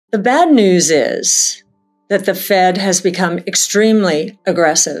The bad news is that the Fed has become extremely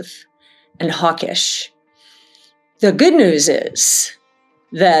aggressive and hawkish. The good news is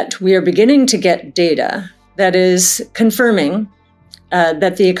that we are beginning to get data that is confirming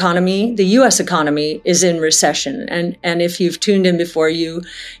that the economy, the U.S. economy, is in recession. And if you've tuned in before, you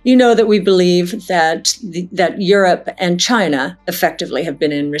know that we believe that that Europe and China effectively have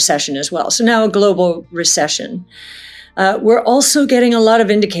been in recession as well. So now a global recession. We're also getting a lot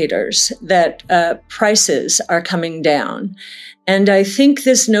of indicators that prices are coming down. And I think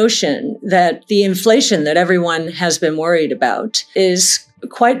this notion that the inflation that everyone has been worried about is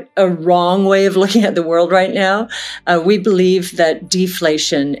quite a wrong way of looking at the world right now. We believe that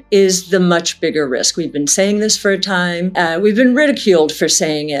deflation is the much bigger risk. We've been saying this for a time. We've been ridiculed for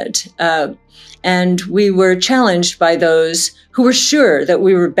saying it. And we were challenged by those who were sure that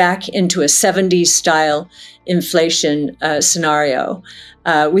we were back into a 70s style inflation scenario.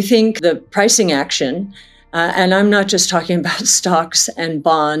 We think the pricing action, and I'm not just talking about stocks and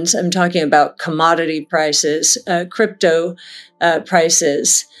bonds, I'm talking about commodity prices, crypto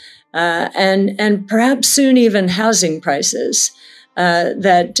prices, and perhaps soon even housing prices,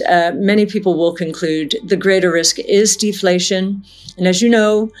 that many people will conclude the greater risk is deflation. And as you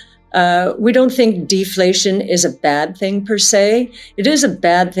know, we don't think deflation is a bad thing per se. It is a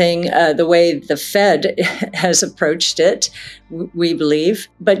bad thing the way the Fed has approached it, we believe.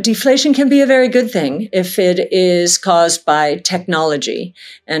 But deflation can be a very good thing if it is caused by technology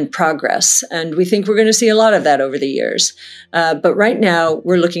and progress. And we think we're going to see a lot of that over the years. But right now,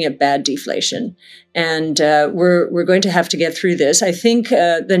 we're looking at bad deflation. And we're going to have to get through this. I think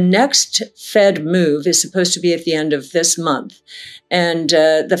the next Fed move is supposed to be at the end of this month. And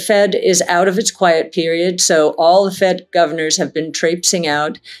the Fed is out of its quiet period. So all the Fed governors have been traipsing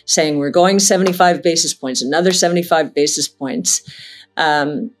out saying, we're going 75 basis points, another 75 basis points.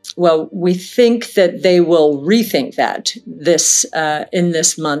 Well, we think that they will rethink that in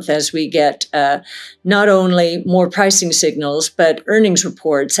this month as we get not only more pricing signals, but earnings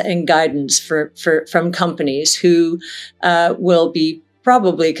reports and guidance from companies who will be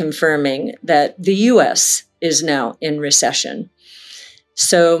probably confirming that the U.S. is now in recession.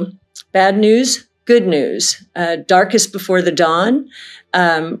 So bad news, good news, darkest before the dawn.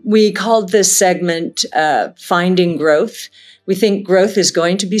 We called this segment Finding Growth. We think growth is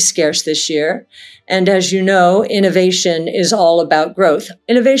going to be scarce this year. And as you know, innovation is all about growth.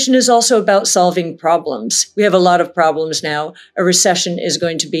 Innovation is also about solving problems. We have a lot of problems now. A recession is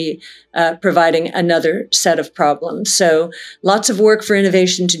going to be providing another set of problems. So lots of work for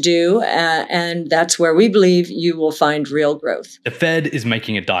innovation to do. And that's where we believe you will find real growth. The Fed is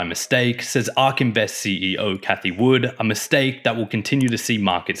making a dire mistake, says ARK Invest CEO Cathie Wood, a mistake that will continue to see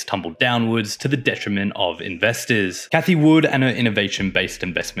markets tumble downwards to the detriment of investors. Cathie Wood and her innovation-based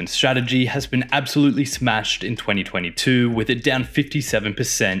investment strategy has been absolutely smashed in 2022, with it down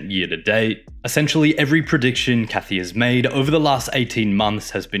 57% year to date. Essentially, every prediction Cathie has made over the last 18 months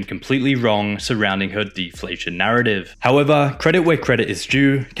has been completely wrong surrounding her deflation narrative. However, credit where credit is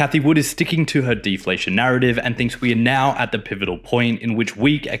due, Cathie Wood is sticking to her deflation narrative and thinks we are now at the pivotal point in which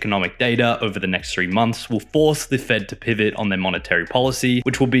weak economic data over the next 3 months will force the Fed to pivot on their monetary policy,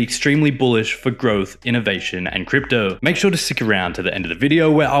 which will be extremely bullish for growth, innovation, and crypto. Make sure to stick around to the end of the video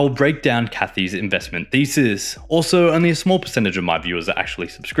where I will break down Cathie's investment thesis. Also, only a small percentage of my viewers are actually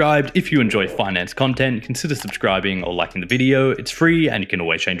subscribed. If you enjoy finance content, consider subscribing or liking the video. It's free and you can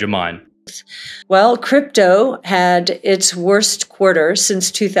always change your mind. Well, crypto had its worst quarter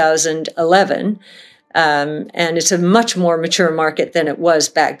since 2011. And it's a much more mature market than it was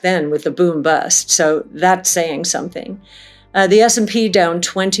back then with the boom bust. So that's saying something. The S&P down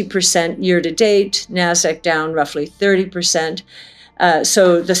 20% year to date, NASDAQ down roughly 30%.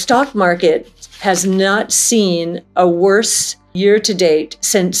 So the stock market has not seen a worse year to date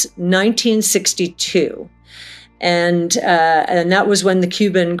since 1962. And that was when the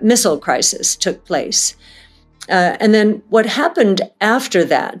Cuban Missile Crisis took place. And then what happened after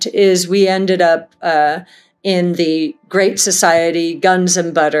that is we ended up in the Great Society, guns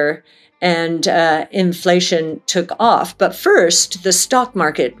and butter, and inflation took off. But first, the stock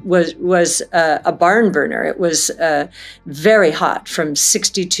market was a barn burner. It was very hot from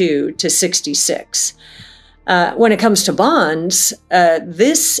 62 to 66. When it comes to bonds,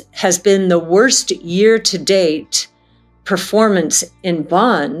 this has been the worst year-to-date performance in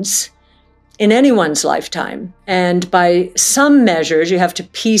bonds in anyone's lifetime. And by some measures, you have to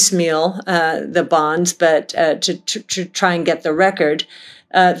piecemeal the bonds, but to try and get the record,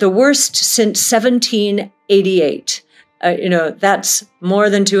 the worst since 1788. That's more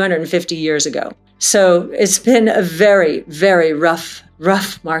than 250 years ago. So it's been a very, very rough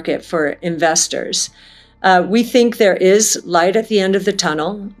market for investors. We think there is light at the end of the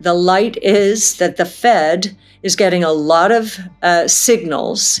tunnel. The light is that the Fed is getting a lot of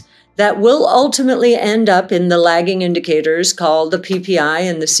signals that will ultimately end up in the lagging indicators called the PPI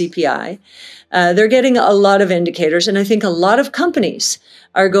and the CPI. They're getting a lot of indicators, and I think a lot of companies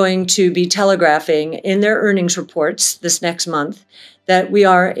are going to be telegraphing in their earnings reports this next month that we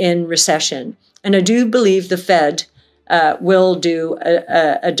are in recession. And I do believe the Fed will do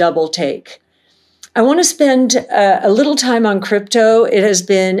a double take. I want to spend a little time on crypto. It has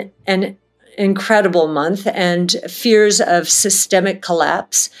been an incredible month, and fears of systemic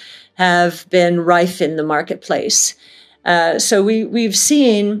collapse have been rife in the marketplace. So we've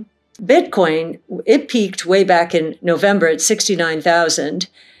seen Bitcoin, it peaked way back in November at 69,000,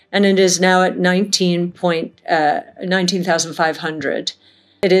 and it is now at 19,500.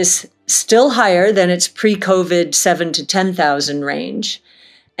 It is still higher than its pre-COVID 7,000 to 10,000 range.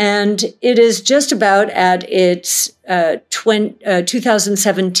 And it is just about at its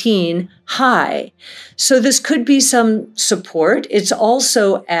 2017 high. So this could be some support. It's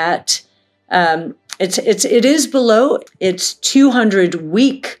also at, it is below its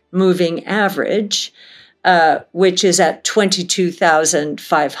 200-week moving average, which is at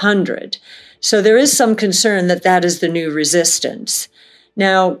 22,500. So there is some concern that that is the new resistance.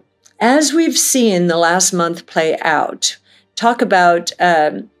 Now, as we've seen the last month play out, talk about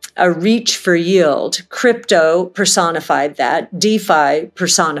a reach for yield. Crypto personified that. DeFi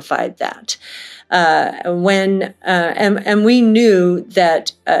personified that. And we knew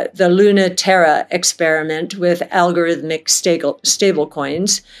that the Luna Terra experiment with algorithmic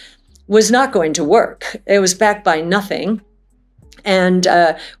stablecoins was not going to work. It was backed by nothing. And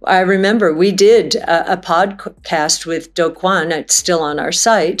I remember we did a podcast with Do Kwon. It's still on our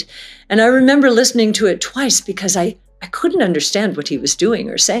site. And I remember listening to it twice because I couldn't understand what he was doing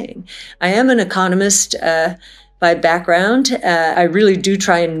or saying. I am an economist by background. I really do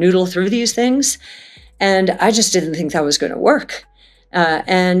try and noodle through these things. And I just didn't think that was going to work.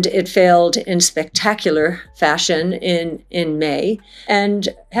 And it failed in spectacular fashion in May and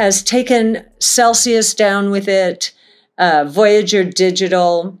has taken Celsius down with it, Voyager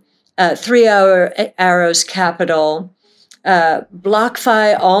Digital, 3 Arrows Capital,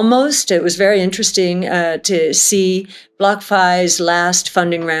 BlockFi almost. It was very interesting to see BlockFi's last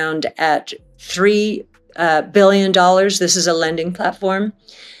funding round at $3 billion. This is a lending platform.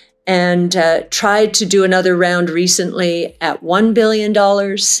 And tried to do another round recently at $1 billion.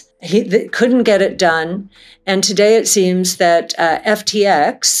 He couldn't get it done. And today it seems that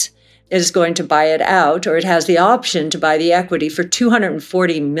FTX is going to buy it out, or it has the option to buy the equity for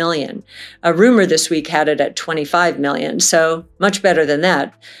 $240 million. A rumor this week had it at $25 million, so much better than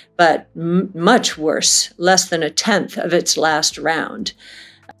that, but much worse, less than 1/10 of its last round.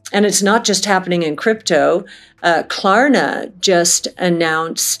 And it's not just happening in crypto. Klarna just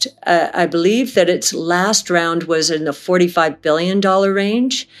announced, I believe, that its last round was in the $45 billion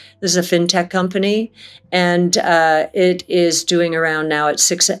range. This is a fintech company, and it is doing around now at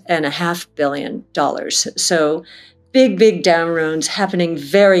 $6.5 billion. So big down rounds happening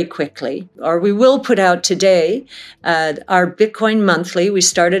very quickly. Or we will put out today our Bitcoin Monthly. We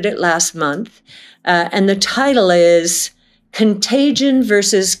started it last month, and the title is Contagion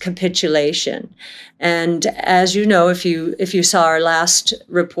versus Capitulation. And as you know, if you saw our last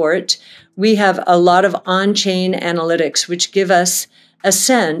report, we have a lot of on-chain analytics which give us a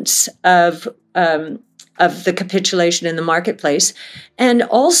sense of the capitulation in the marketplace, and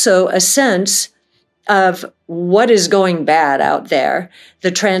also a sense of what is going bad out there.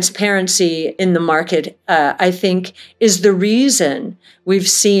 The transparency in the market, I think, is the reason we've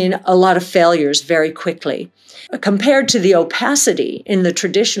seen a lot of failures very quickly. Compared to the opacity in the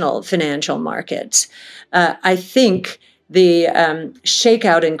traditional financial markets, I think the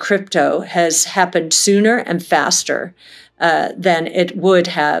shakeout in crypto has happened sooner and faster than it would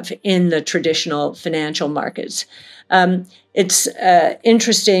have in the traditional financial markets. It's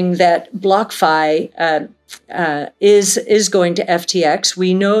interesting that BlockFi is going to FTX.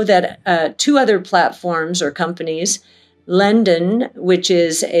 We know that 2 other platforms or companies, Lendn, which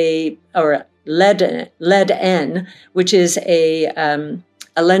is LedN, which is a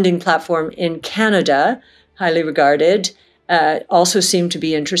lending platform in Canada, highly regarded, also seemed to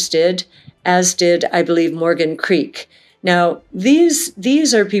be interested, as did, I believe, Morgan Creek. Now,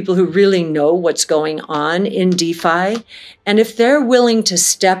 these are people who really know what's going on in DeFi, and if they're willing to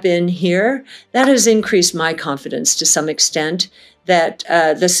step in here, that has increased my confidence to some extent that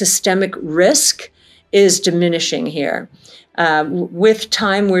the systemic risk is diminishing here. With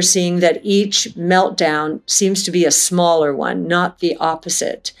time, we're seeing that each meltdown seems to be a smaller one, not the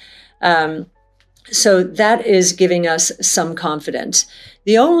opposite. So that is giving us some confidence.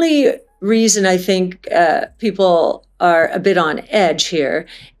 The only reason I think people are a bit on edge here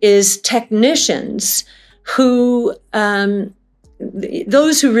is technicians who,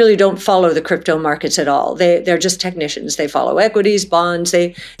 those who really don't follow the crypto markets at all. They're just technicians. They follow equities, bonds.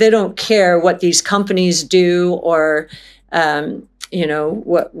 They don't care what these companies do or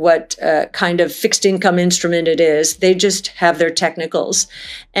what kind of fixed income instrument it is. They just have their technicals.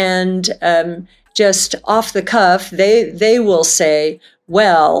 And just off the cuff, they will say,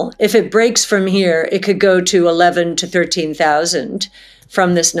 well, if it breaks from here, it could go to 11 to 13,000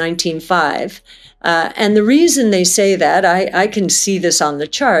 from this 19.5. And the reason they say that, I can see this on the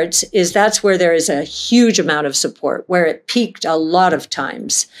charts, is that's where there is a huge amount of support, where it peaked a lot of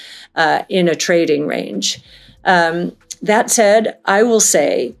times in a trading range. That said, I will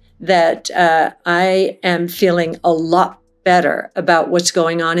say that I am feeling a lot better about what's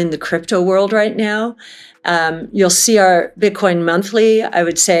going on in the crypto world right now. You'll see our Bitcoin monthly. I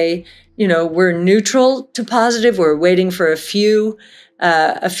would say, we're neutral to positive. We're waiting for a few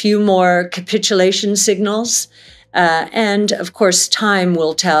more capitulation signals. And of course, time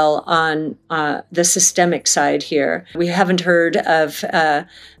will tell on the systemic side here. We haven't heard of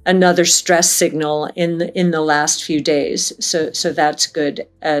another stress signal in the last few days. So that's good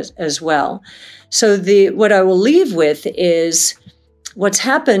as well. So what I will leave with is what's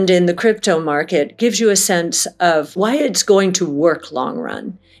happened in the crypto market gives you a sense of why it's going to work long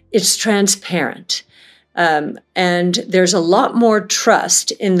run. It's transparent. And there's a lot more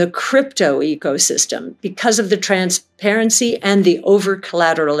trust in the crypto ecosystem because of the transparency and the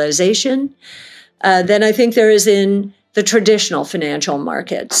over-collateralization than I think there is in the traditional financial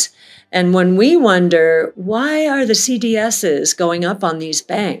markets. And when we wonder, why are the CDSs going up on these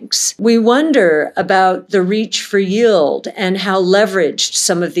banks? We wonder about the reach for yield and how leveraged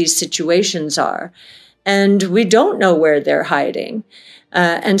some of these situations are. And we don't know where they're hiding.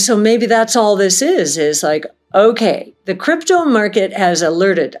 And so maybe that's all this is like, okay, the crypto market has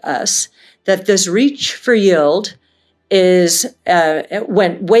alerted us that this reach for yield it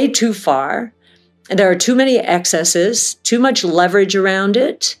went way too far. And there are too many excesses, too much leverage around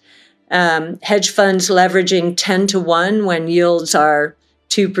it. Hedge funds leveraging 10 to 1 when yields are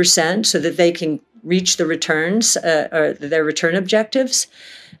 2% so that they can reach the returns or their return objectives.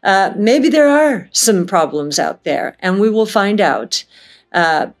 Maybe there are some problems out there, and we will find out.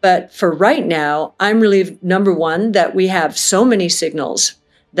 But for right now, I'm relieved, number one, that we have so many signals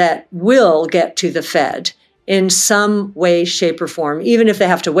that will get to the Fed in some way, shape, or form, even if they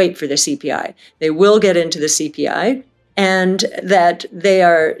have to wait for the CPI. They will get into the CPI, and that they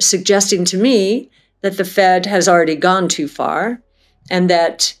are suggesting to me that the Fed has already gone too far, and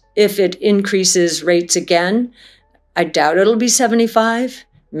that if it increases rates again, I doubt it'll be 75,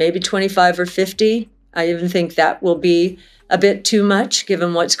 maybe 25 or 50. I even think that will be a bit too much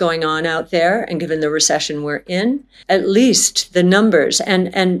given what's going on out there and given the recession we're in. At least the numbers,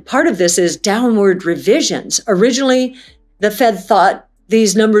 and part of this is downward revisions. Originally, the Fed thought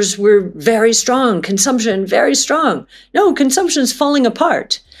these numbers were very strong, consumption very strong. No, consumption's falling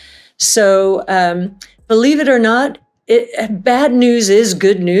apart. So believe it or not, bad news is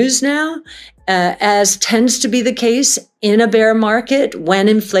good news now, as tends to be the case in a bear market when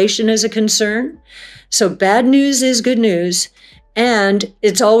inflation is a concern. So bad news is good news, and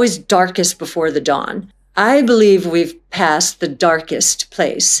it's always darkest before the dawn. I believe we've passed the darkest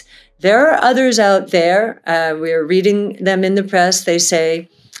place. There are others out there. We're reading them in the press. They say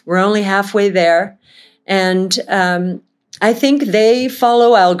we're only halfway there. And I think they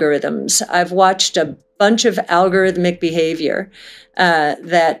follow algorithms. I've watched a bunch of algorithmic behavior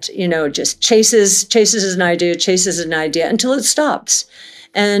that, just chases an idea until it stops.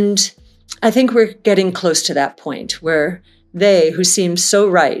 And I think we're getting close to that point where they, who seem so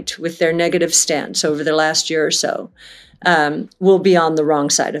right with their negative stance over the last year or so, will be on the wrong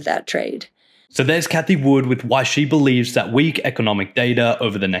side of that trade. So there's Cathie Wood with why she believes that weak economic data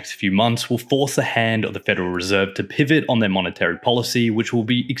over the next few months will force the hand of the Federal Reserve to pivot on their monetary policy, which will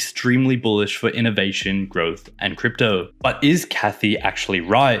be extremely bullish for innovation, growth, and crypto. But is Cathie actually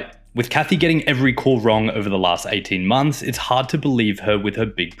right? With Cathie getting every call wrong over the last 18 months, it's hard to believe her with her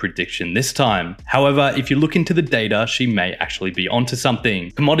big prediction this time. However, if you look into the data, she may actually be onto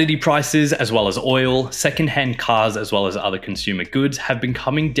something. Commodity prices, as well as oil, secondhand cars, as well as other consumer goods have been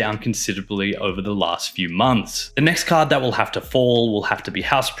coming down considerably over the last few months. The next card that will have to fall will have to be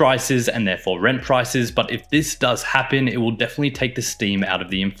house prices and therefore rent prices, but if this does happen, it will definitely take the steam out of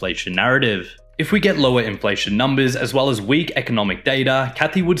the inflation narrative. If we get lower inflation numbers as well as weak economic data,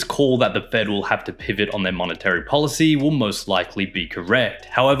 Cathie Wood's call that the Fed will have to pivot on their monetary policy will most likely be correct.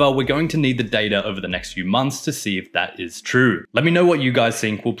 However, we're going to need the data over the next few months to see if that is true. Let me know what you guys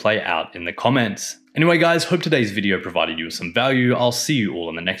think will play out in the comments. Anyway guys, hope today's video provided you with some value. I'll see you all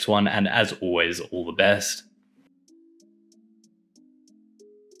in the next one, and as always, all the best.